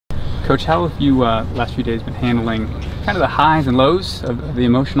Coach, how have you last few days been handling kind of the highs and lows of the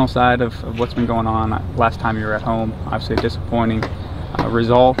emotional side of what's been going on? Last time you were at home, obviously a disappointing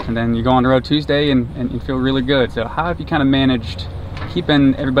result, and then you go on the road Tuesday and feel really good. So how have you kind of managed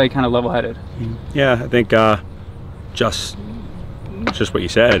keeping everybody kind of level-headed? Yeah, I think just what you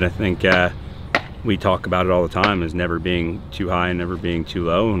said. I think we talk about it all the time as never being too high and never being too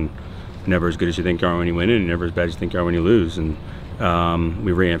low, and never as good as you think you are when you win it, and never as bad as you think you are when you lose. And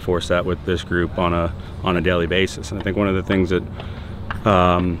we reinforce that with this group on a daily basis. And I think one of the things that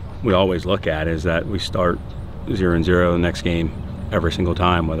we always look at is that we start 0-0 the next game every single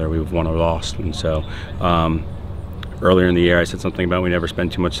time, whether we've won or lost. And so earlier in the year I said something about we never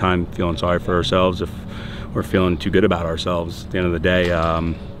spend too much time feeling sorry for ourselves if we're feeling too good about ourselves. At the end of the day,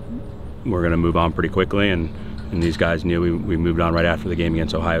 we're going to move on pretty quickly, and these guys knew we moved on right after the game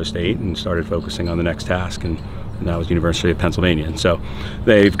against Ohio State and started focusing on the next task, and that was University of Pennsylvania. And so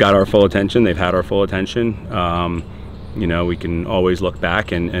they've got our full attention, they've had our full attention. You know, we can always look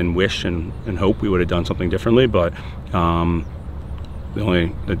back and wish and hope we would have done something differently, but that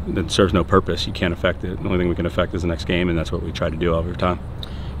serves no purpose. You can't affect it. The only thing we can affect is the next game, and that's what we try to do every time.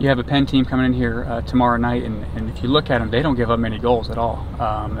 You have a Penn team coming in here tomorrow night, and if you look at them, they don't give up many goals at all.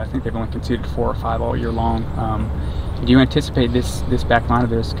 I think they've only conceded 4 or 5 all year long. Do you anticipate this back line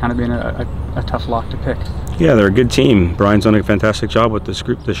of theirs kind of being a tough lock to pick? Yeah, they're a good team. Brian's done a fantastic job with this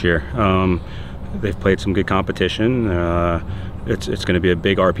group this year. They've played some good competition. It's going to be a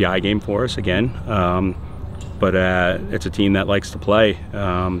big RPI game for us again, but it's a team that likes to play.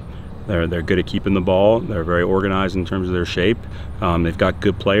 They're good at keeping the ball. They're very organized in terms of their shape. They've got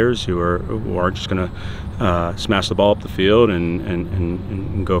good players who aren't just going to smash the ball up the field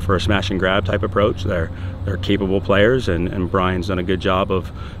and go for a smash and grab type approach. They're capable players, and Brian's done a good job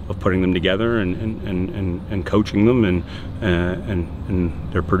of putting them together and coaching them,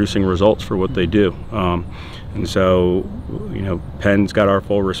 and they're producing results for what they do. And so, you know, Penn's got our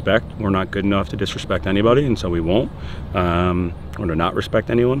full respect. We're not good enough to disrespect anybody, and so we won't, or to not respect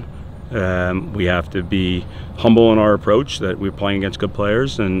anyone. We have to be humble in our approach that we're playing against good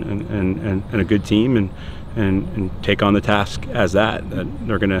players and a good team, and take on the task as that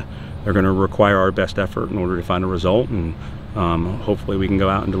they're gonna require our best effort in order to find a result, and hopefully we can go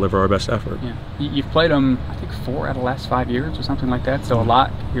out and deliver our best effort. Yeah. You've played them, I think, 4 out of the last 5 years or something like that, so a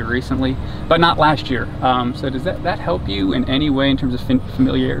lot here recently, but not last year. So does that help you in any way in terms of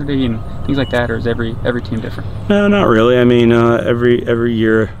familiarity and things like that, or is every team different? No, not really. I mean, every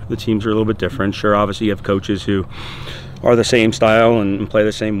year the teams are a little bit different. Sure, obviously you have coaches who are the same style and play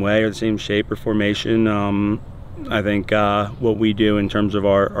the same way or the same shape or formation. I think what we do in terms of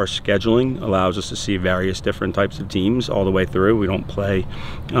our scheduling allows us to see various different types of teams all the way through. We don't play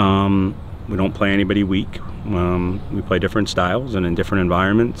anybody weak. We play different styles and in different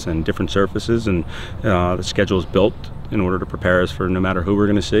environments and different surfaces, and the schedule is built in order to prepare us for no matter who we're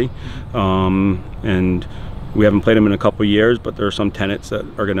going to see. And we haven't played them in a couple years, but there are some tenets that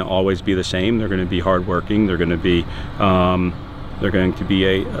are going to always be the same. They're going to be hardworking. They're going to be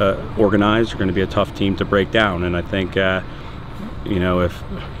organized. They're going to be a tough team to break down. And I think, you know, if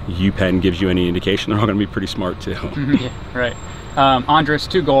UPenn gives you any indication, they're all going to be pretty smart too. Yeah, right. Andres,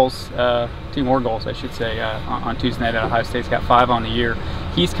 2 more goals, I should say, on Tuesday night at Ohio State's got 5 on the year.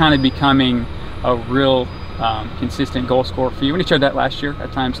 He's kind of becoming a real consistent goal scorer for you, and he showed that last year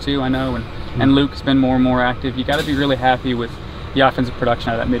at times too, I know. And Luke's been more and more active. You got to be really happy with the offensive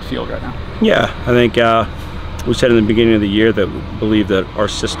production out of that midfield right now. Yeah, I think we said in the beginning of the year that we believe that our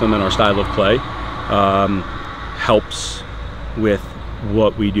system and our style of play helps with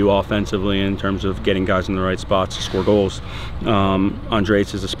what we do offensively in terms of getting guys in the right spots to score goals.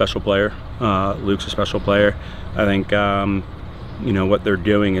 Andres is a special player. Luke's a special player. I think you know, what they're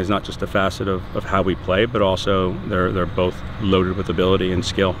doing is not just a facet of how we play, but also they're both loaded with ability and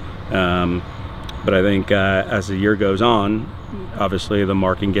skill. But I think as the year goes on, obviously the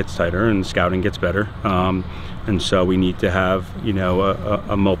marking gets tighter and the scouting gets better, and so we need to have, you know,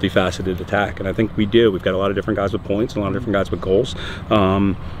 a multifaceted attack, and I think we do. We've got a lot of different guys with points, a lot of different guys with goals,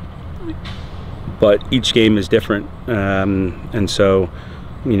 but each game is different, and so,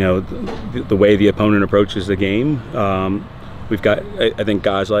 you know, the way the opponent approaches the game, we've got, I think,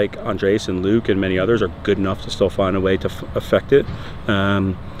 guys like Andres and Luke and many others are good enough to still find a way to affect it.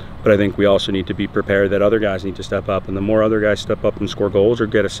 But I think we also need to be prepared that other guys need to step up, and the more other guys step up and score goals or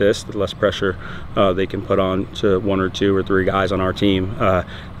get assists, the less pressure they can put on to 1 or 2 or 3 guys on our team.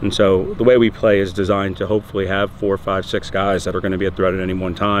 And so the way we play is designed to hopefully have 4, 5, 6 guys that are going to be a threat at any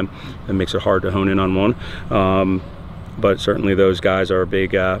one time. It makes it hard to hone in on one. But certainly those guys are a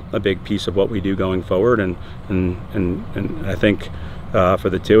big piece of what we do going forward, and I think for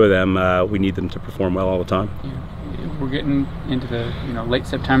the two of them, we need them to perform well all the time. Yeah. We're getting into the late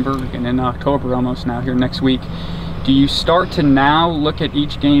September, getting into October almost now here next week. Do you start to now look at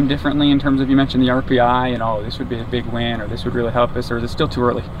each game differently in terms of, you mentioned the RPI and, oh, this would be a big win, or this would really help us, or is it still too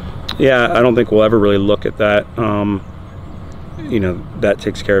early? Yeah, I don't think we'll ever really look at that. That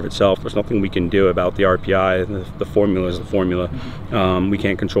takes care of itself. There's nothing we can do about the RPI. The formula is the formula. We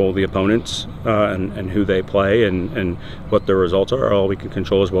can't control the opponents and who they play and what their results are. All we can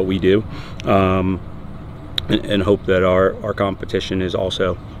control is what we do, and hope that our competition is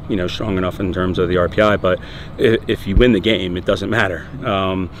also strong enough in terms of the RPI. But if you win the game, it doesn't matter.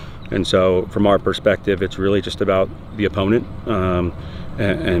 And so from our perspective, it's really just about the opponent,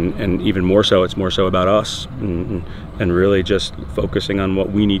 and even more so, it's more so about us, and really just focusing on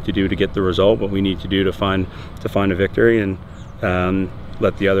what we need to do to get the result, what we need to do to find a victory, and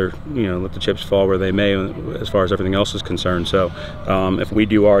let the chips fall where they may as far as everything else is concerned. So if we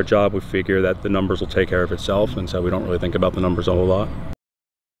do our job, we figure that the numbers will take care of itself, and so we don't really think about the numbers a whole lot.